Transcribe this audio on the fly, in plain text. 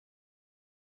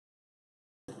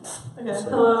Okay,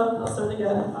 hello, I'll start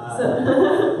again.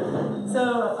 So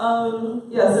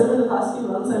for the past few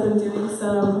months I've been doing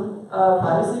some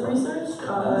privacy research.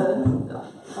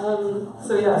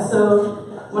 So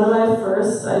one of my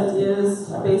first ideas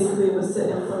basically was to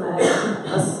implement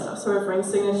a sort of ring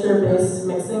signature based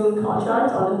mixing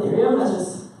contract on Ethereum. That's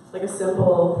just like a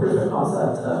simple proof of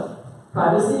concept of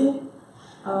privacy.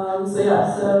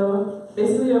 So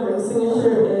basically a ring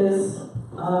signature is,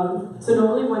 so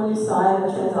normally when you sign a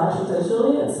transaction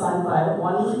digitally, it's signed by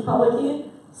one public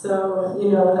key, so you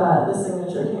know that the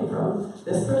signature came from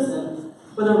this person.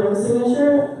 With a ring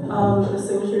signature, the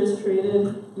signature is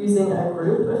created using a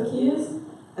group of keys,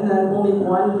 and then only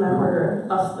one member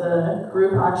of the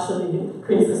group actually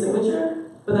creates the signature,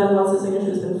 but then once the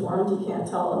signature has been formed, you can't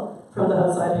tell from the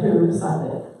outside who signed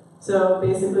it. So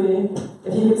basically,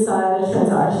 if you could sign a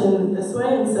transaction this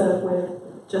way instead of with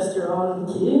just your own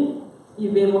key,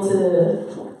 you'd be able to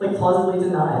plausibly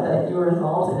deny that you were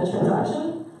involved in a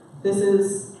transaction. This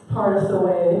is part of the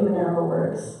way Monero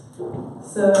works.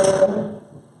 So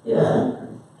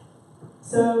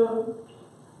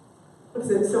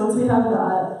once we have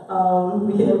that,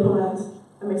 we can implement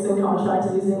a mixing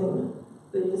contract using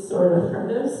these sort of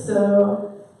primitives.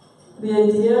 So the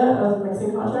idea of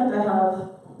mixing contract, I have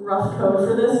rough code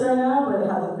for this right now, but it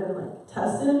hasn't been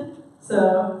tested.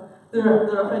 So the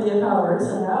rough idea of how it works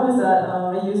right now is that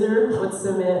a user would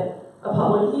submit a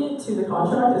public key to the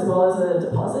contract as well as a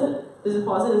deposit. The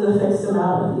deposit is a fixed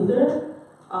amount of Ether.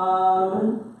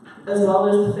 As well,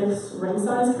 there's a fixed ring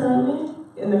size currently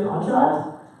in the contract.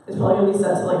 It's probably going to be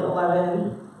set to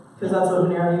 11, because that's what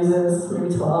Monero uses,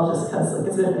 maybe 12, just because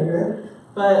it's a bit bigger.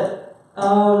 But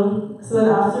so then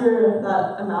after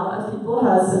that amount of people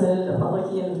has submitted a public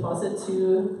key and deposit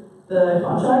to the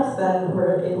contract, then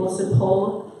we're able to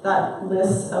pull that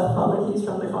list of public keys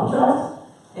from the contract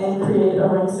and create a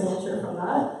ring signature from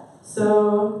that.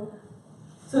 So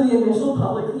the initial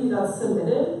public key that's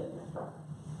submitted,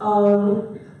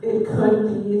 it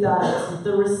could be that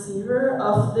the receiver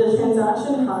of the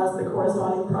transaction has the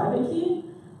corresponding private key.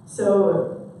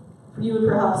 So you would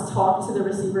perhaps talk to the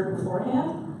receiver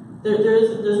beforehand. There's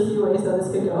a few ways that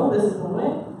this could go. This is one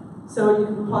way. So you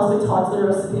could possibly talk to the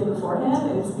recipient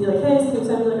beforehand and just be like, hey, can you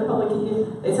send me a public key?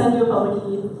 They send you a public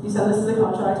key. You send this to the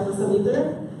contract with some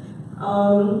Ether.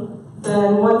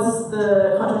 Then once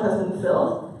the contract has been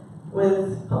filled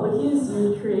with public keys,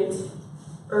 you create,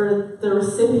 or the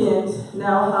recipient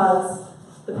now has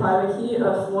the private key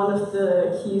of one of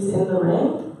the keys in the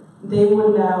ring. They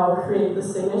would now create the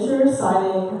signature,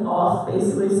 signing off,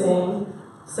 basically saying,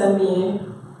 send me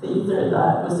the Ether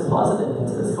that was deposited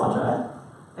into this contract.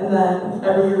 And then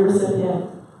every recipient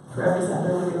for every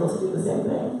sender would be able to do the same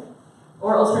thing.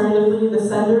 Or alternatively, the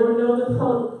sender would know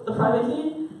the private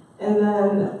key, and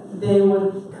then they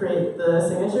would create the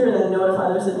signature and then notify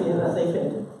the recipient that they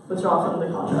could withdraw from the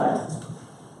contract.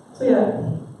 So yeah,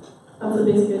 that's the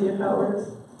basic idea of how it works.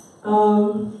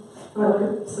 I'm going to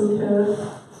look at some code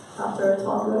after I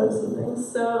talk about some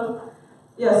things. So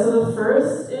the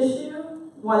first issue,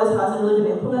 why this hasn't really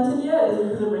been implemented yet, is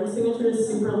because the ring signature is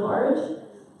super large.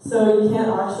 So you can't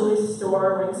actually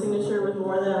store a ring signature with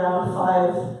more than around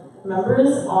 5 members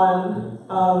in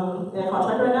a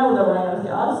contract right now without running out of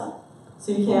gas.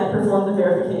 So you can't perform the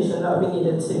verification that would be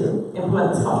needed to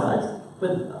implement this contract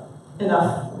with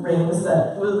enough rings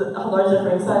that, with a large enough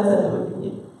ring size that it would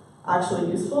be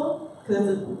actually useful. Because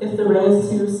if the ring is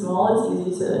too small, it's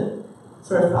easy to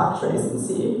sort of backtrace and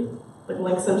see,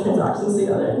 link some transactions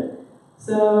together.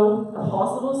 So a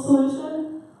possible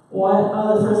solution, the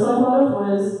first one I thought of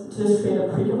was to just create a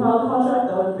precompiled contract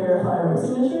that would verify a ring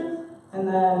signature, and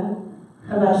then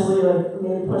eventually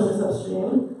maybe push this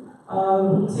upstream. I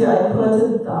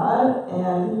implemented that,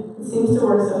 and it seems to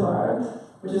work so far,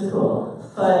 which is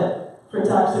cool. But for it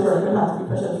to actually work, it would have to be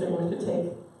pushed upstream, which could take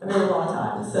a very long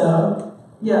time. So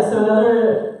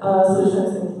another solution I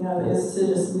was thinking of is to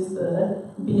just use the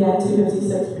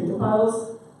BN256 precompiles,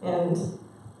 and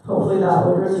hopefully that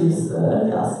would reduce the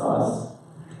gas cost.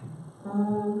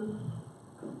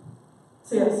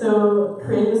 So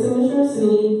creating the signature, so you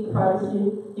need the private key.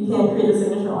 You can't create a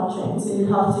signature on-chain, so you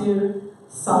have to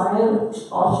sign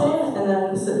off-chain and then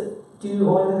do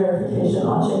only the verification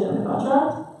on-chain in the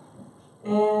contract.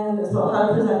 And as well, how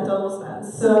to present double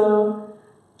spends. So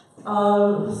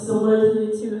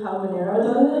similarly to how Monero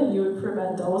does it, you would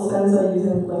prevent double spends by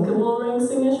using linkable ring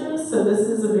signatures. So this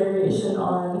is a variation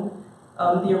on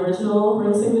the original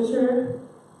ring signature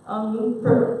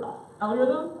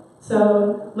algorithm.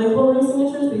 So linkable ring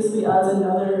signatures basically adds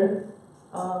another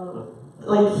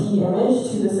key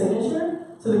image to the signature.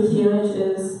 So the key image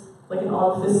is an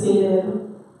obfuscated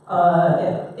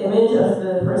image of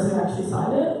the person who actually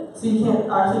signed it. So you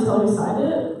can't actually tell who signed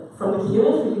it from the key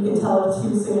image, but you can tell if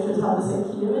two signatures have the same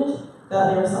key image that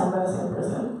they were signed by the same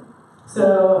person.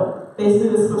 So basically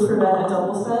this would prevent a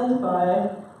double spend by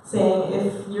saying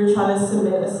if you're trying to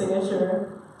submit a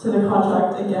signature to the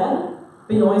contract again,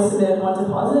 but you only submitted one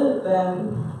deposit,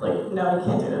 then like no, you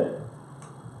can't do it.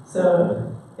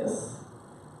 So yes.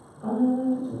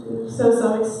 So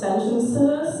some extensions to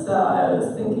this that I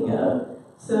was thinking of.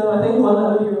 So I think one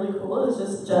that would be really cool is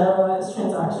just generalized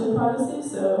transaction privacy.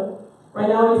 So right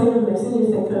now when you think of mixing, you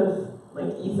think of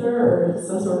like Ether or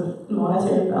some sort of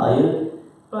monetary value.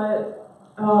 But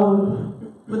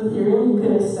with Ethereum, you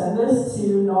could extend this to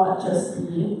not just the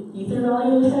Ether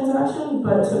value of the transaction,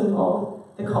 but to involve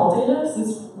the call data,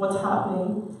 since what's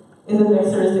happening in the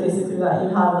mixer is basically that you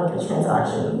have like a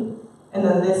transaction, and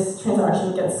then this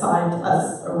transaction gets signed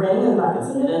as a ring and that gets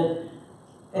submitted.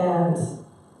 And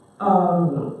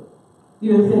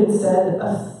you could, instead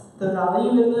of the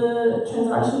value in the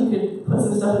transaction, you could put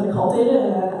some stuff in the call data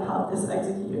and then have this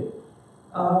execute.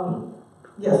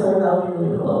 Yeah, so I think that would be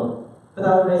really cool. But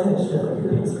that would raise an issue of like who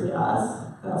pays for gas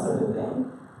and that sort of thing.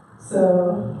 So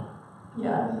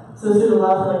yeah, so this would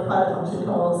allow for like private function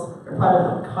calls or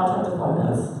private contract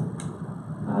deployments.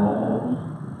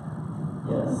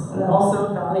 Yes, and then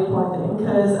also value blending,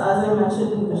 because as I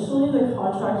mentioned initially, the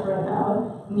contract right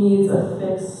now needs a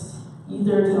fixed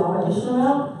Ether denomination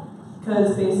amount,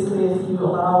 because basically if you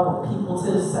allow people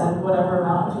to send whatever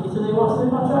amount of Ether they want to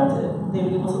the contract, they'd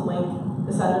be able to link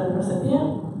the sender and the recipient.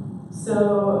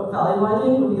 So value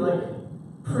blending would be like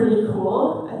pretty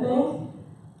cool, I think.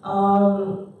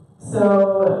 So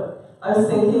I was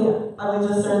thinking, I like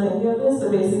just started thinking of this, so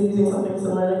basically using something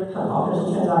similar to how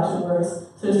confidential transaction works.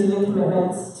 So just using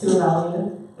commitments to a value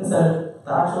instead of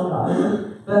the actual value.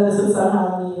 But then this would somehow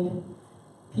need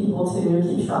people to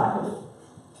keep track of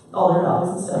all their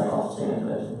values and stuff off the chain.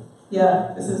 But yeah,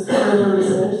 this is further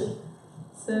research.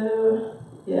 So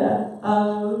yeah,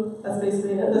 that's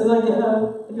basically it. This is like GitHub.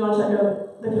 If you want to check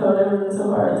out the code I've written so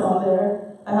far, it's on there.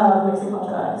 I have a mixing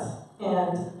contract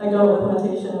and a Go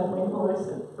implementation of linkable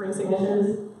ring signatures.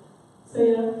 So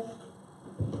yeah.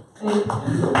 Any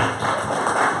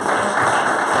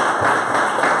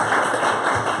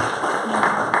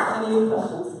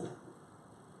questions?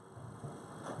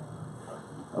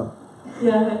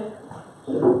 Yeah.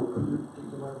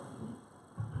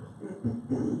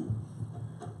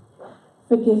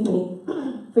 Okay.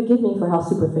 Forgive me for how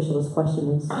superficial this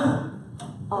question is.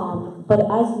 But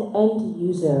as an end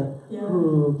user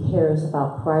who cares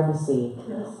about privacy,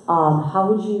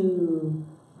 how would you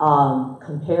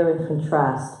compare and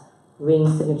contrast ring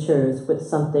signatures with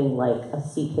something like a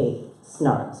CK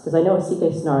snarks? Because I know a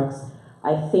CK snarks,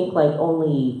 I think like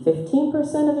only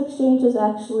 15% of exchanges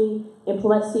actually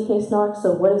implement CK snarks.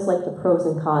 So what is like the pros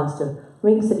and cons to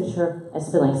ring signature and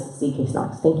something like CK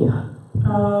snarks? Thank you.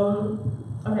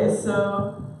 Okay,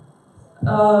 so a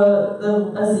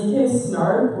ZK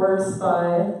snark works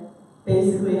by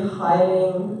basically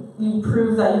hiding, you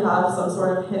prove that you have some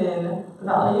sort of hidden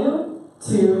value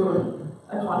to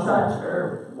a contract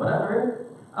or whatever.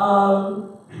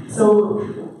 So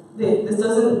this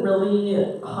doesn't really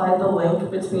hide the link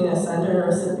between a sender and a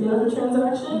recipient of a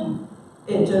transaction.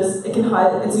 It can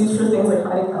hide, it's used for things like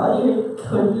hiding value. It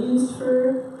could be used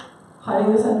for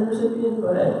hiding the sender recipient,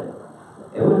 but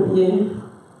it would be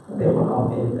a bit more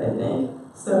complicated, I think.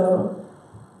 So,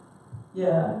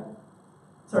 yeah.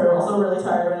 Sorry, I'm also really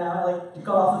tired right now. I like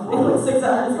got off the thing like 6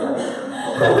 hours ago.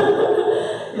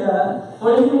 Yeah.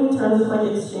 What do you mean in terms of like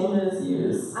exchanges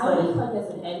use? I think like as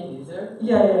an end user.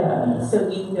 Yeah. So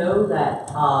you know that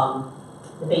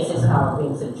the basis of how a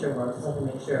ring signature works is like a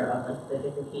mixture of like the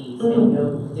different keys, and you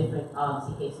know the different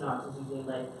CK snarks is usually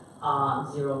like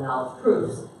zero knowledge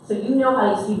proofs. So you know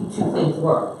how these two things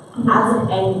work. As an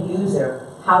end user,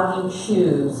 how do you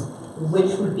choose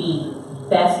which would be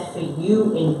best for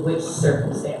you in which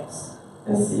circumstance?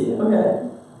 I see. Okay.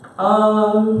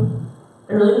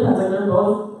 It really depends. Like they're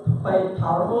both quite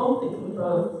powerful. They can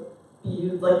both be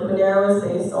used. Like Monero is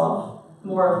based off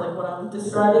more of like what I'm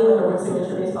describing, like a ring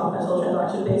signature based confidential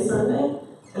transaction based sort of thing.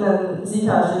 And then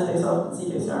Zcash is based off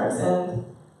ZK snarks, and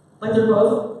like they're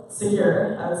both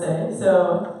secure, I would say. So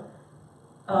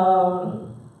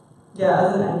yeah,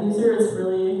 as an end user, it's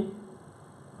really,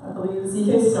 I believe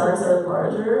ZK snarks are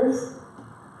larger,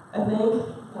 I think.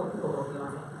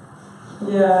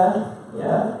 Yeah.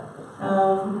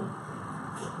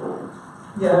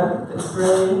 Yeah, it's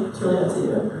really up to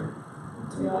you,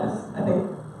 to be honest. I think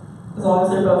as long as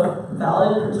they're both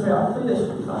valid cryptographically, they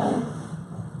should be fine.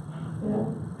 Yeah.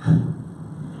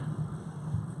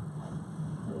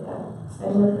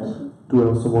 Any more questions? Do we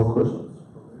have some more questions?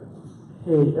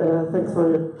 Hey, thanks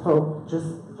for your talk. Just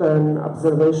an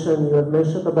observation you had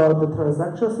mentioned about the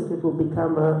transactions, if it will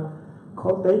become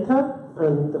cold data,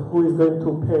 and who is going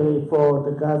to pay for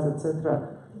the gas,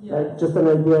 etc. Yeah. Like, just an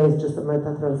idea is just a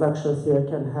meta transactions here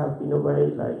can have, in a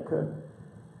way, like,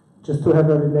 just to have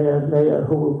a layer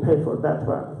who will pay for that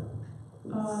one.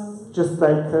 Just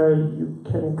like you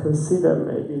can consider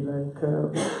maybe like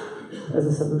as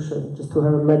a solution, just to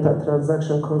have a meta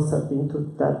transaction concept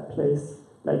into that place.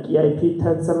 Like EIP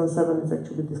 1077 is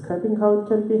actually describing how it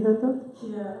can be handled.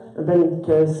 Yeah. And then in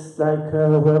case like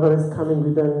whoever is coming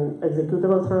with an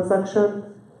executable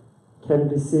transaction can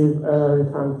receive a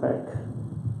refund back.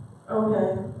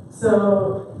 Okay.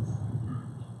 So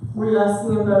were you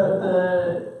asking about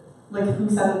the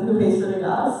who pays for the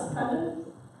gas kind of?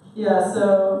 Yeah,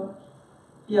 so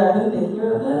I've been thinking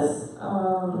about this.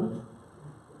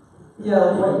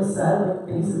 Like what you said, like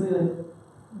basically like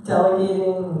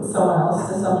delegating someone else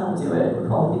to somehow do it would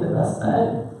probably be the best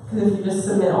bet. Because if you just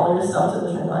submit all your stuff to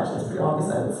the transaction, it's pretty obvious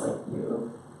that it's like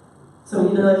you. So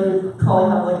either like you would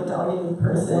probably have like a delegating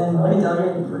person or like a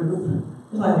delegating group or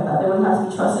something like that. They wouldn't have to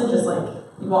be trusted, just like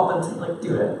you want them to like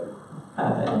do it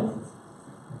kind of thing.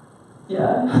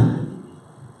 Yeah.